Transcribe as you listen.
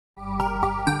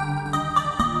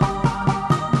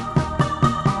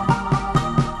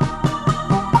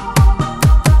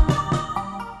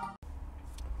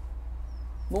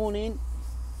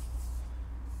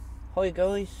Hi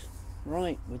guys,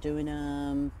 right, we're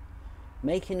doing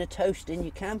making a toast in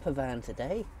your camper van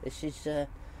today. This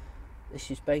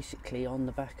is basically on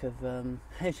the back of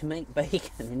how to make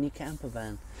bacon in your camper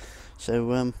van. So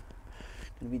going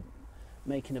to be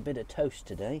making a bit of toast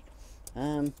today.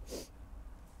 Now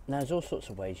there's all sorts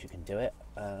of ways you can do it.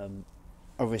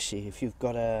 Obviously, if you've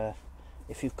got a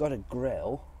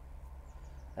grill,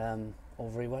 all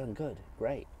very well and good,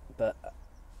 great. But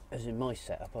as in my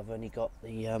setup, I've only got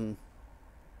the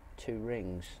 2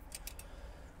 rings.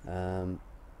 So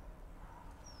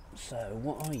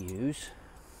what I use,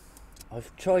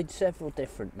 I've tried several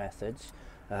different methods.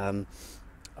 I've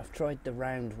tried the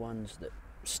round ones that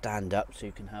stand up so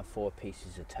you can have 4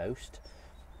 pieces of toast.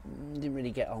 Didn't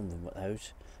really get on with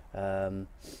those.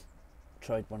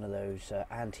 Tried one of those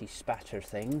anti-spatter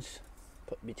things,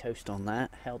 put my toast on that,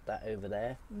 held that over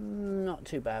there. Not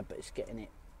too bad, but it's getting it,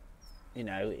 you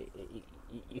know,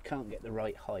 you can't get the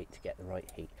right height to get the right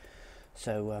heat.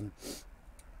 So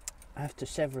after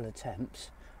several attempts,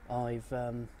 I've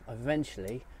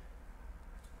eventually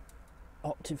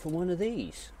opted for one of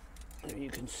these. You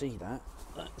can see that.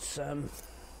 That's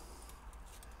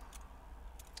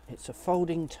it's a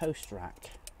folding toast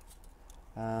rack.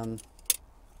 I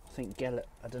think Gellert,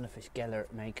 I don't know if it's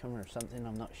Gellert make them or something,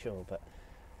 I'm not sure, but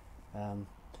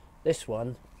this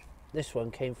one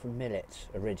came from Mendips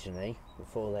originally,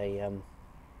 before they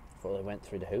went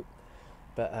through the hoop.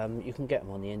 But you can get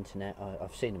them on the internet.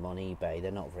 I've seen them on eBay.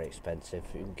 They're not very expensive.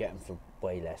 You can get them for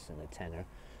way less than a tenner.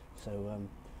 So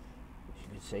as you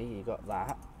can see, you got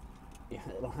that. Your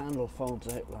little handle folds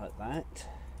out like that.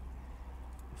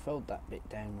 You fold that bit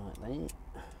down like that.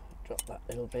 Drop that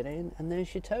little bit in, and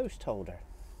there's your toast holder.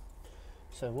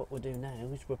 So what we'll do now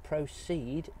is we'll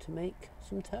proceed to make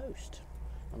some toast,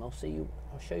 and I'll show you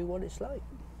what it's like.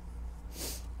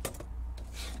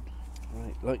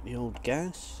 Right, like the old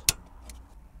gas.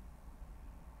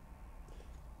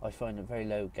 I find it very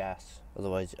low gas,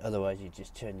 otherwise you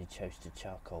just turn your toast to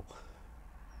charcoal.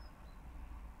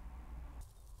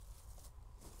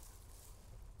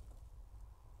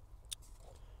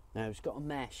 Now it's got a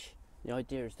mesh. The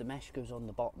idea is the mesh goes on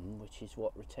the bottom, which is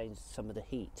what retains some of the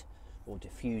heat, or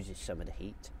diffuses some of the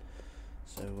heat.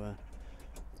 So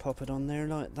pop it on there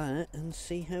like that and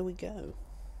see how we go.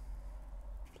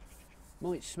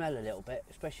 Might smell a little bit,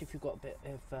 especially if you've got a bit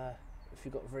of if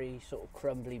you've got very sort of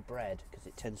crumbly bread, because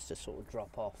it tends to sort of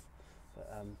drop off, but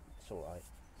it's all right.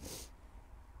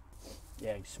 Yeah,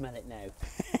 you can smell it now.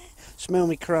 Smell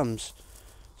me crumbs.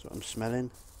 That's what I'm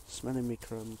smelling. Smelling me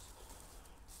crumbs.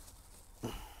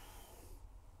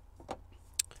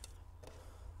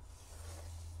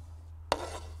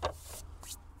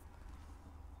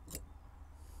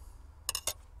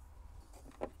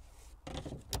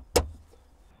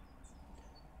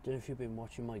 Don't know if you've been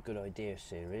watching my Good Idea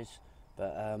series,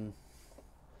 but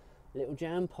little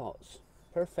jam pots,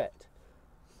 perfect.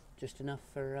 Just enough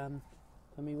for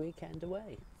my weekend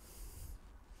away.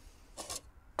 So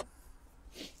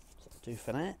that'll do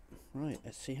for that. Right,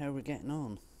 let's see how we're getting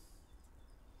on.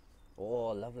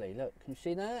 Oh, lovely! Look, can you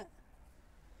see that?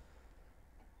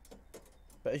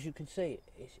 But as you can see,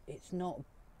 it's not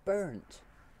burnt.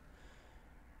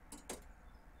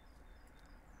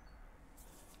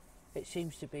 It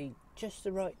seems to be just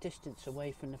the right distance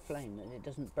away from the flame, and it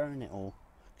doesn't burn it all.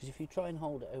 Because if you try and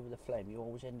hold it over the flame, you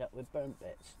always end up with burnt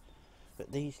bits.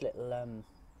 But these little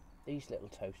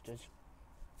toasters,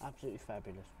 absolutely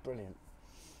fabulous, brilliant.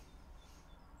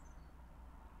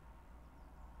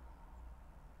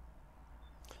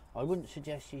 I wouldn't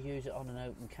suggest you use it on an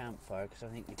open campfire, because I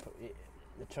think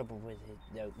the trouble with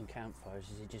the open campfires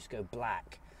is they just go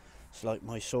black. It's like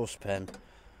my saucepan.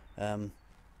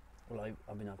 Well,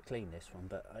 I mean, I've cleaned this one,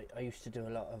 but I used to do a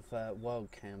lot of wild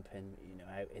camping, you know,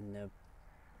 out in the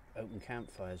open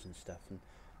campfires and stuff, and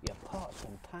your pots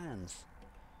and pans,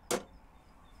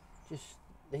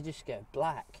 they just get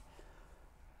black.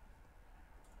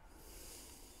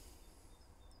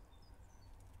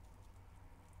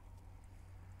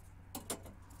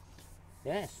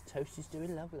 Yes, toast is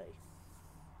doing lovely.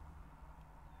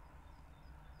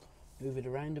 Move it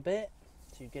around a bit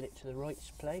so you get it to the right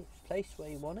place where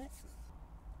you want it.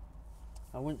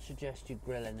 I wouldn't suggest you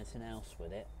grill anything else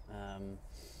with it. I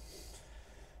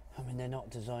mean, they're not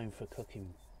designed for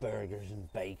cooking burgers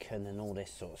and bacon and all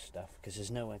this sort of stuff, because there's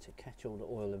nowhere to catch all the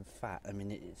oil and fat. I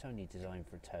mean, it's only designed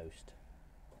for toast.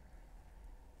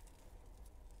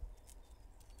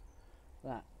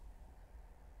 That.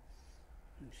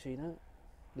 You see that?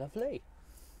 Lovely.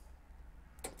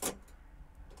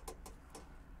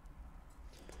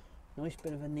 Nice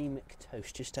bit of anemic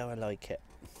toast, just how I like it.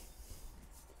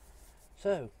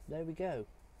 So there we go.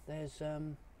 There's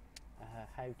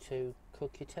how to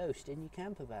cook your toast in your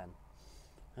camper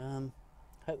van.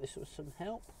 Hope this was some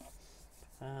help.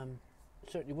 It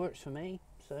certainly works for me,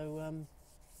 so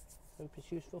hope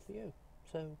it's useful for you.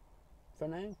 So for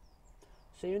now,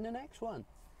 see you in the next one.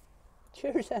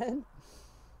 Cheers, Anne.